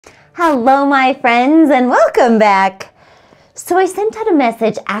Hello, my friends, and welcome back. So I sent out a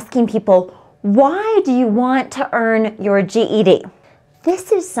message asking people, why do you want to earn your GED?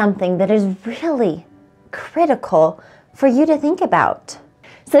 This is something that is really critical for you to think about.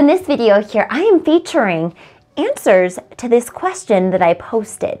 So in this video here, I am featuring answers to this question that I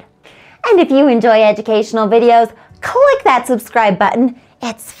posted. And if you enjoy educational videos, click that subscribe button.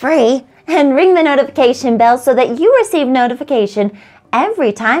 It's free. And ring the notification bell so that you receive notification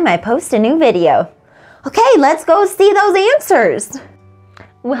every time I post a new video. Okay, let's go see those answers.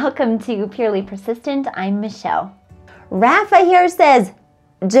 Welcome to Purely Persistent. I'm Michelle. Rafa here says,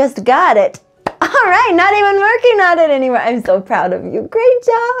 just got it. All right, not even working on it anymore. I'm so proud of you. Great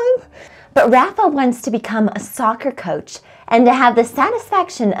job. But Rafa wants to become a soccer coach and to have the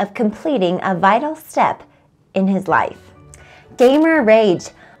satisfaction of completing a vital step in his life. Gamer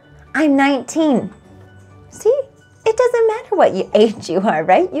Rage, I'm 19. See, it doesn't matter what age you are,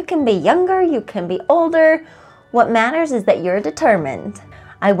 right? You can be younger, you can be older. What matters is that you're determined.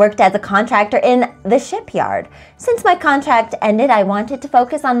 I worked as a contractor in the shipyard. Since my contract ended, I wanted to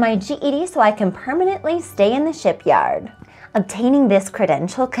focus on my GED so I can permanently stay in the shipyard. Obtaining this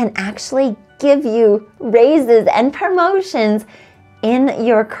credential can actually give you raises and promotions in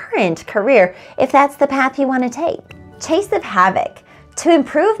your current career if that's the path you want to take. Chase of Havoc, to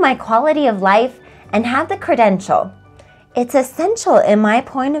improve my quality of life and have the credential. It's essential in my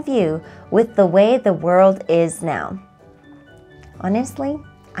point of view with the way the world is now. Honestly,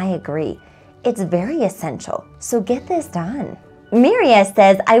 I agree. It's very essential, so get this done. Miria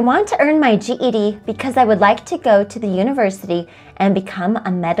says, I want to earn my GED because I would like to go to the university and become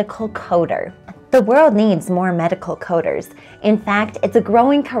a medical coder. The world needs more medical coders. In fact, it's a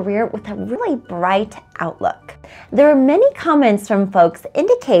growing career with a really bright outlook. There are many comments from folks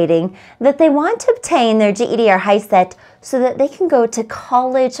indicating that they want to obtain their GED or HiSET so that they can go to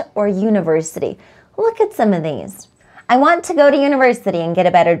college or university. Look at some of these. I want to go to university and get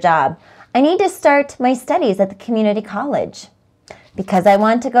a better job. I need to start my studies at the community college because I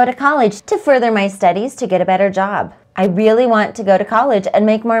want to go to college to further my studies to get a better job. I really want to go to college and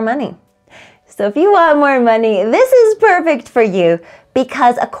make more money. So if you want more money, this is perfect for you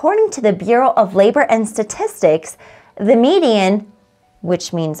because according to the Bureau of Labor and Statistics, the median,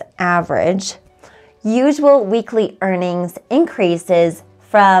 which means average, usual weekly earnings increases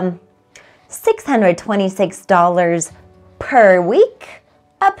from $626 per week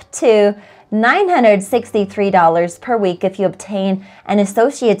up to $963 per week if you obtain an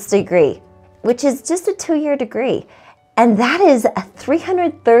associate's degree, which is just a 2-year degree. And that is a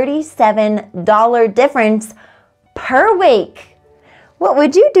 $337 difference per week. What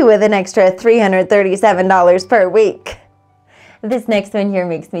would you do with an extra $337 per week? This next one here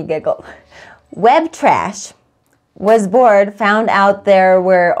makes me giggle. Web Trash was bored, found out there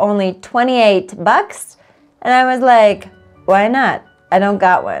were only 28 bucks, and I was like, why not? I don't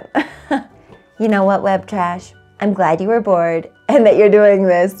got one. You know what, Web Trash? I'm glad you were bored and that you're doing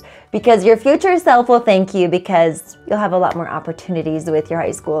this because your future self will thank you because you'll have a lot more opportunities with your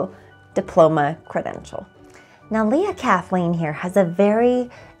high school diploma credential. Now, Leah Kathleen here has a very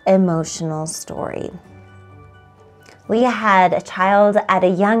emotional story. Leah had a child at a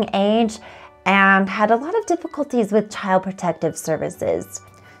young age and had a lot of difficulties with Child Protective Services.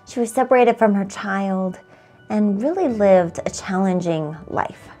 She was separated from her child and really lived a challenging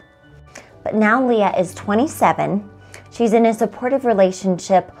life. But now Leah is 27. She's in a supportive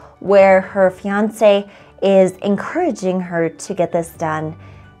relationship where her fiance is encouraging her to get this done.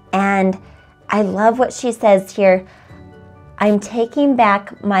 And I love what she says here. I'm taking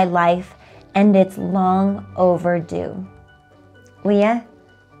back my life and it's long overdue. Leah,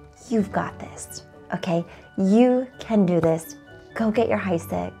 you've got this, okay? You can do this. Go get your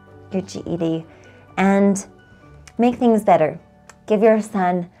HiSET, your GED, and make things better. Give your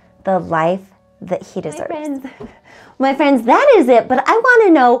son the life that he deserves. My friends, that is it, but I want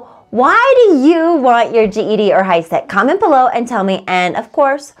to know, why do you want your GED or HiSET? Comment below and tell me, and of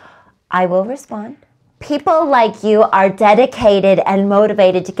course, I will respond. People like you are dedicated and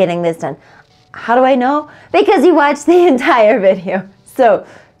motivated to getting this done. How do I know? Because you watched the entire video. So,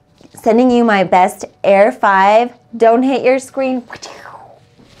 sending you my best Air 5, don't hit your screen.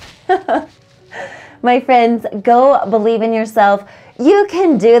 My friends, go believe in yourself. You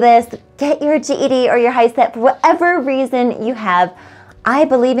can do this. Get your GED or your HiSET for whatever reason you have. I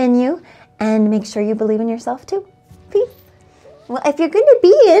believe in you, and make sure you believe in yourself too. Peace. Well, if you're going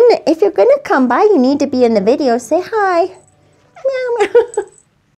to come by, you need to be in the video. Say hi. Meow, meow.